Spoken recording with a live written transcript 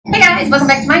guys, welcome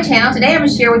back to my channel. Today I'm going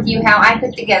to share with you how I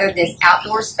put together this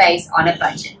outdoor space on a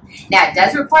budget. Now it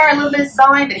does require a little bit of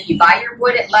sawing, but if you buy your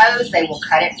wood at Lowe's, they will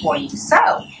cut it for you. So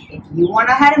if you want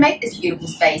to know how to make this beautiful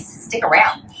space, stick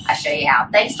around. I'll show you how.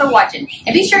 Thanks for watching.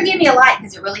 And be sure to give me a like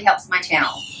because it really helps my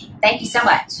channel. Thank you so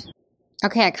much.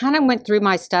 Okay, I kind of went through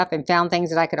my stuff and found things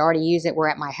that I could already use that were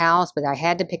at my house, but I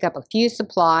had to pick up a few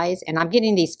supplies, and I'm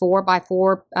getting these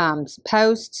 4x4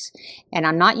 posts, and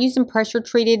I'm not using pressure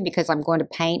treated because I'm going to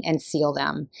paint and seal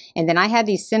them. And then I had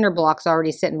these cinder blocks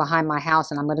already sitting behind my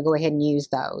house, and I'm going to go ahead and use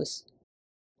those.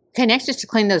 Okay, next, just to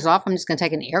clean those off, I'm just going to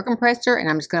take an air compressor and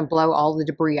I'm just going to blow all the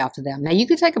debris off of them. Now, you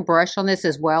could take a brush on this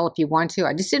as well if you want to.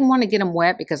 I just didn't want to get them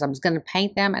wet because I was going to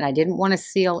paint them and I didn't want to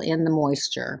seal in the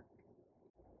moisture.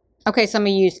 Okay, so I'm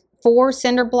going to use 4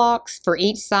 cinder blocks for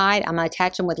each side. I'm going to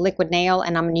attach them with liquid nail,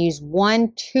 and I'm going to use 1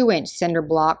 2-inch cinder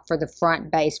block for the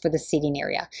front base for the seating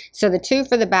area. So the 2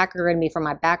 for the back are going to be for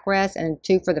my backrest, and the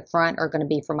 2 for the front are going to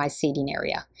be for my seating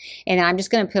area. And I'm just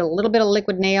going to put a little bit of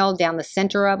liquid nail down the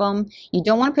center of them. You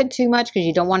don't want to put too much because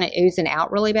you don't want it oozing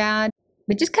out really bad.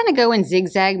 But just kind of go in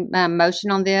zigzag motion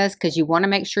on this because you want to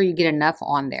make sure you get enough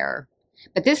on there.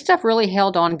 But this stuff really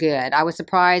held on good. I was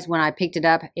surprised when I picked it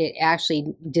up, it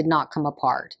actually did not come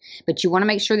apart. But you want to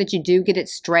make sure that you do get it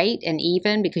straight and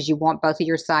even because you want both of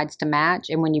your sides to match.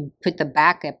 And when you put the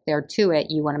back up there to it,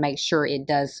 you want to make sure it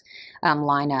does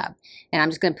line up. And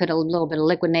I'm just going to put a little bit of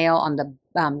liquid nail on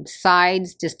the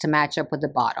sides just to match up with the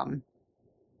bottom.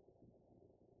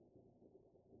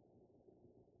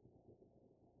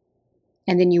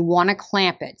 And then you want to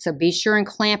clamp it. So be sure and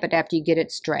clamp it after you get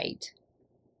it straight.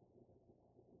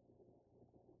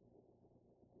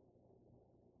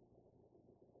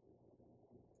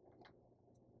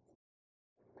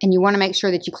 And you want to make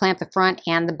sure that you clamp the front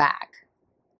and the back.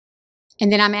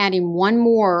 And then I'm adding 1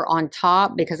 more on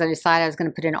top because I decided I was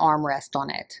going to put an armrest on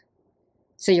it.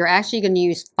 So you're actually going to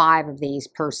use 5 of these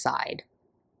per side.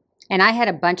 And I had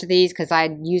a bunch of these because I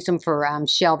had used them for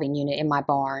shelving unit in my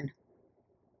barn.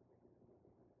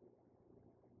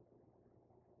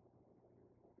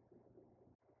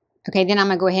 Okay, then I'm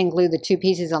going to go ahead and glue the 2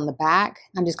 pieces on the back.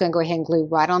 I'm just going to go ahead and glue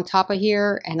right on top of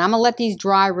here. And I'm going to let these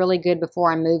dry really good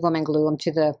before I move them and glue them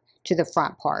to the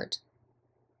front part.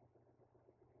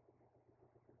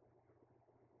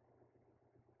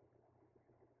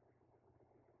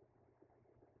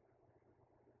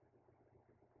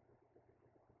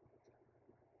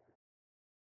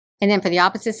 And then for the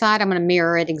opposite side, I'm going to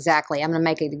mirror it exactly. I'm going to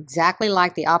make it exactly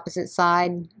like the opposite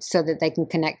side so that they can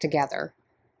connect together.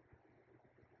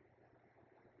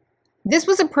 This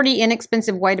was a pretty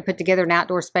inexpensive way to put together an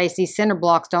outdoor space. These cinder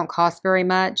blocks don't cost very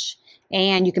much,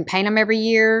 and you can paint them every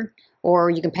year, or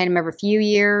you can paint them every few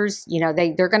years. You know,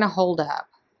 they're going to hold up.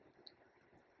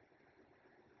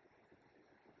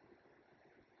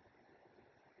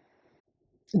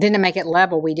 Then to make it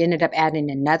level, we ended up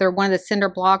adding another one of the cinder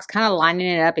blocks, kind of lining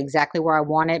it up exactly where I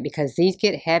want it because these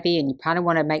get heavy and you kind of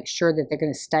want to make sure that they're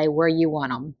going to stay where you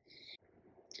want them.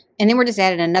 And then we're just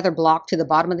adding another block to the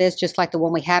bottom of this, just like the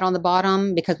one we had on the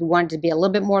bottom, because we wanted it to be a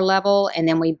little bit more level. And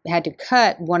then we had to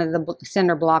cut one of the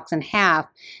cinder blocks in half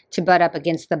to butt up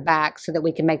against the back so that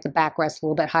we can make the backrest a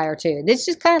little bit higher too. This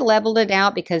just kind of leveled it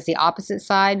out because the opposite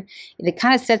side, it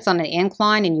kind of sits on an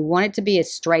incline and you want it to be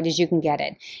as straight as you can get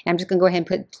it. And I'm just going to go ahead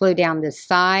and glue down this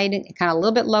side, kind of a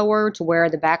little bit lower to where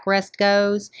the backrest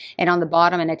goes, and on the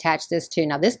bottom and attach this too.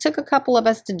 Now this took a couple of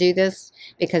us to do this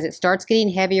because it starts getting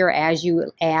heavier as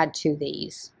you add to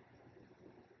these.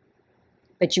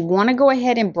 But you want to go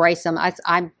ahead and brace them.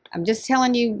 I'm just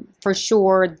telling you for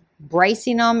sure,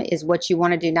 bracing them is what you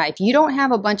want to do. Now, if you don't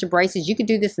have a bunch of braces, you could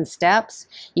do this in steps.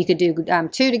 You could do 2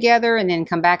 together and then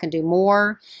come back and do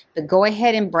more. But go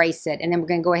ahead and brace it. And then we're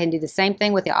going to go ahead and do the same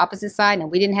thing with the opposite side. And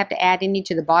we didn't have to add any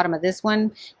to the bottom of this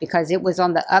one because it was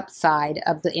on the upside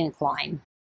of the incline.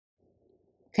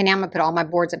 Okay, now I'm going to put all my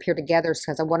boards up here together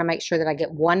because I want to make sure that I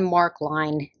get one mark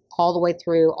line all the way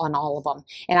through on all of them.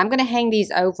 And I'm going to hang these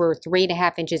over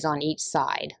 3.5 inches on each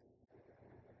side.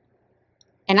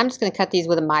 And I'm just going to cut these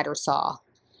with a miter saw.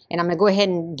 And I'm going to go ahead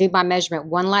and do my measurement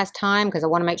one last time because I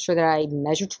want to make sure that I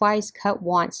measure twice, cut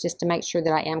once, just to make sure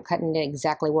that I am cutting it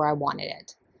exactly where I wanted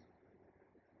it.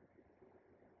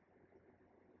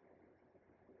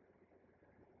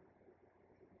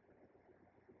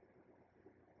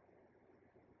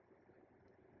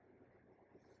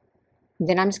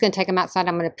 Then I'm just going to take them outside.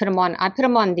 I'm going to put them on, I put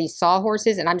them on these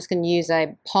sawhorses, and I'm just going to use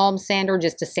a palm sander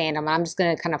just to sand them. I'm just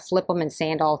going to kind of flip them and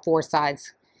sand all 4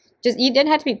 sides. Just, you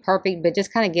didn't have to be perfect, but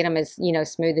just kind of get them as, you know,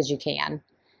 smooth as you can.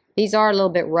 These are a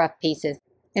little bit rough pieces.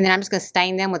 And then I'm just going to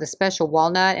stain them with a special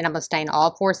walnut, and I'm going to stain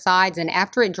all 4 sides. And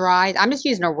after it dries, I'm just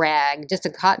using a rag, just a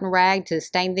cotton rag to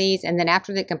stain these. And then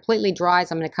after it completely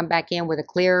dries, I'm going to come back in with a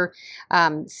clear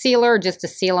sealer just to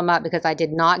seal them up because I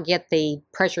did not get the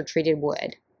pressure treated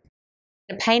wood.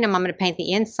 To paint them, I'm going to paint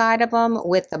the inside of them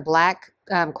with the black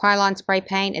Krylon spray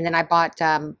paint. And then I bought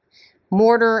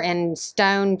mortar and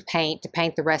stone paint to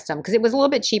paint the rest of them because it was a little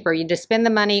bit cheaper. You just spend the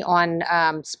money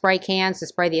on spray cans to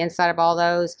spray the inside of all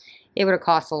those. It would have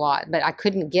cost a lot, but I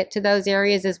couldn't get to those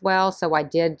areas as well, so I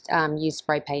did use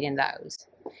spray paint in those.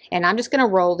 And I'm just going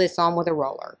to roll this on with a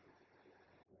roller.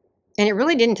 And it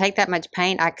really didn't take that much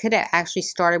paint. I could have actually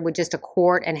started with just a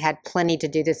quart and had plenty to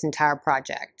do this entire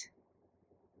project.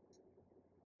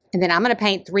 And then I'm going to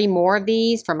paint 3 more of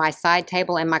these for my side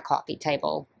table and my coffee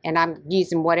table. And I'm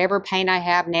using whatever paint I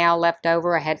have now left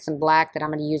over. I had some black that I'm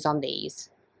going to use on these.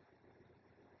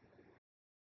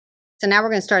 So now we're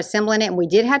going to start assembling it, and we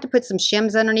did have to put some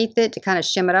shims underneath it to kind of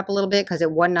shim it up a little bit because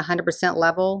it wasn't 100%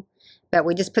 level, but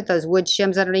we just put those wood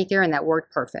shims underneath there and that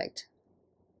worked perfect.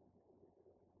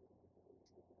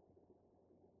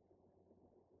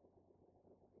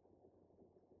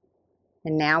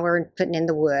 And now we're putting in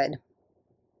the wood.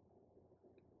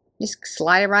 Just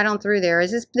slide it right on through there.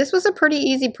 This was a pretty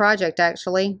easy project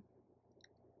actually.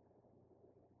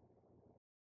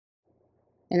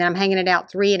 And then I'm hanging it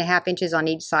out 3.5 inches on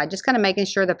each side, just kind of making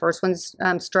sure the first one's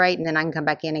straight, and then I can come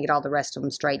back in and get all the rest of them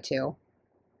straight too.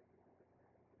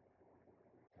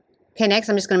 Okay, next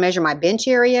I'm just going to measure my bench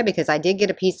area because I did get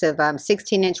a piece of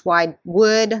 16-inch wide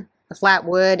wood, a flat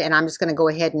wood, and I'm just going to go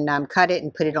ahead and cut it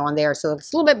and put it on there so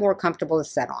it's a little bit more comfortable to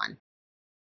set on.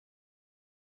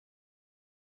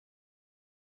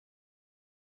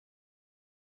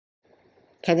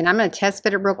 Okay, then I'm going to test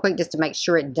fit it real quick just to make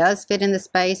sure it does fit in the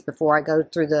space before I go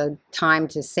through the time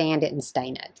to sand it and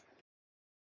stain it.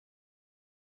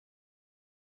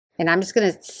 And I'm just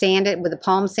going to sand it with a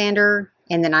palm sander,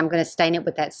 and then I'm going to stain it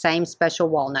with that same special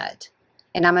walnut.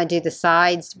 And I'm going to do the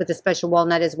sides with the special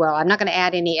walnut as well. I'm not going to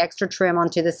add any extra trim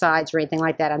onto the sides or anything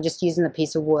like that. I'm just using the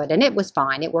piece of wood, and it was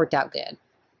fine. It worked out good.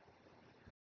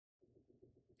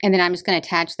 And then I'm just going to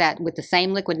attach that with the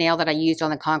same liquid nail that I used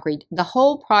on the concrete. The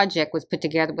whole project was put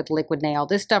together with liquid nail.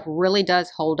 This stuff really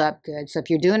does hold up good. So if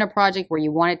you're doing a project where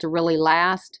you want it to really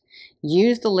last,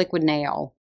 use the liquid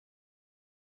nail.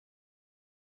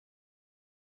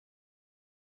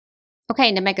 Okay,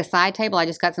 and to make a side table, I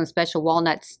just got some special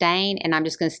walnut stain, and I'm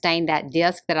just going to stain that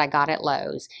disc that I got at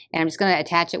Lowe's. And I'm just going to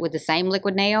attach it with the same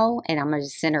liquid nail, and I'm going to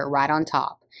just center it right on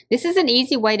top. This is an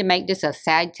easy way to make just a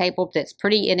side table that's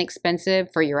pretty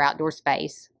inexpensive for your outdoor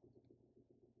space.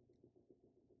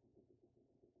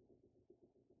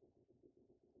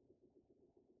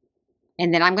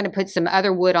 And then I'm going to put some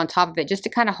other wood on top of it just to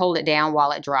kind of hold it down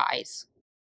while it dries.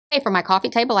 Okay, for my coffee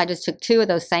table, I just took 2 of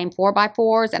those same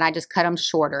 4x4s and I just cut them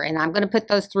shorter. And I'm going to put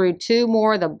those through 2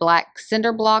 more of the black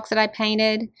cinder blocks that I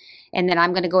painted. And then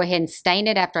I'm going to go ahead and stain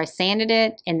it after I sanded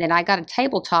it. And then I got a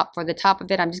tabletop for the top of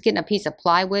it. I'm just getting a piece of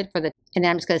plywood and then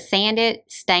I'm just going to sand it,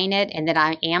 stain it, and then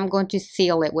I am going to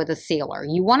seal it with a sealer.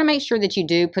 You want to make sure that you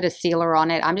do put a sealer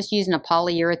on it. I'm just using a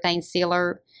polyurethane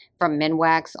sealer from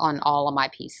Minwax on all of my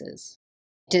pieces.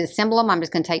 To assemble them, I'm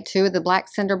just going to take 2 of the black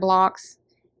cinder blocks,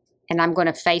 and I'm going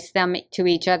to face them to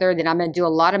each other. Then I'm going to do a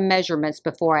lot of measurements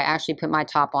before I actually put my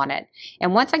top on it.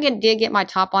 And once I did get my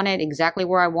top on it exactly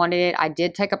where I wanted it, I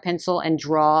did take a pencil and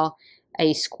draw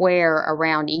a square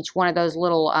around each one of those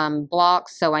little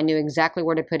blocks, so I knew exactly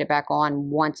where to put it back on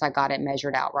once I got it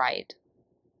measured out right.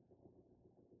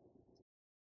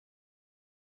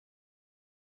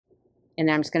 And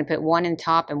then I'm just going to put 1 in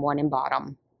top and 1 in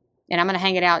bottom. And I'm going to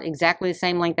hang it out exactly the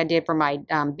same length I did for my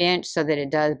bench so that it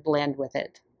does blend with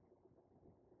it.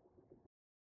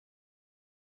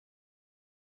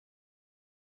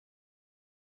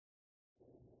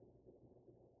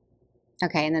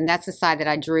 Okay, and then that's the side that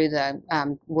I drew the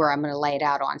where I'm going to lay it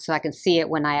out on, so I can see it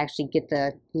when I actually get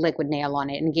the liquid nail on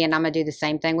it. And again, I'm going to do the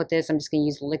same thing with this. I'm just going to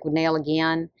use the liquid nail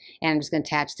again, and I'm just going to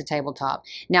attach the tabletop.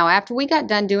 Now, after we got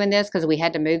done doing this, because we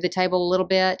had to move the table a little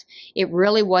bit, it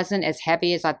really wasn't as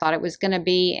heavy as I thought it was going to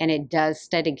be, and it does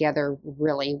stay together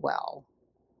really well.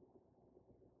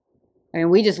 I mean,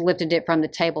 we just lifted it from the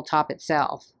tabletop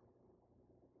itself.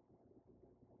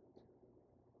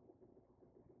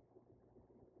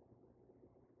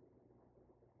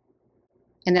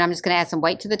 And then I'm just going to add some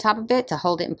weight to the top of it to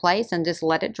hold it in place and just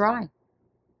let it dry.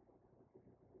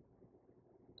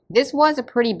 This was a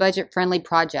pretty budget-friendly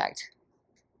project.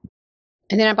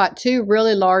 And then I bought 2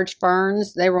 really large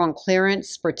ferns. They were on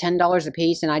clearance for $10 a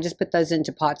piece, and I just put those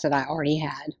into pots that I already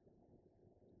had.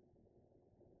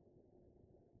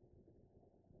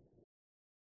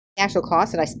 actual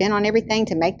cost that I spent on everything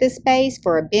to make this space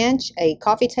for a bench, a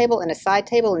coffee table, and a side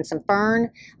table and some fern,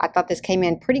 I thought this came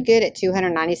in pretty good at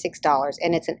 $296,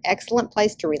 and it's an excellent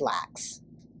place to relax.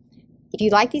 If you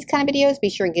like these kind of videos, be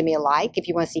sure and give me a like. If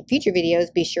you want to see future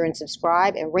videos, be sure and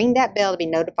subscribe and ring that bell to be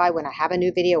notified when I have a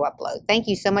new video upload. Thank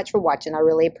you so much for watching. I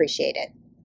really appreciate it.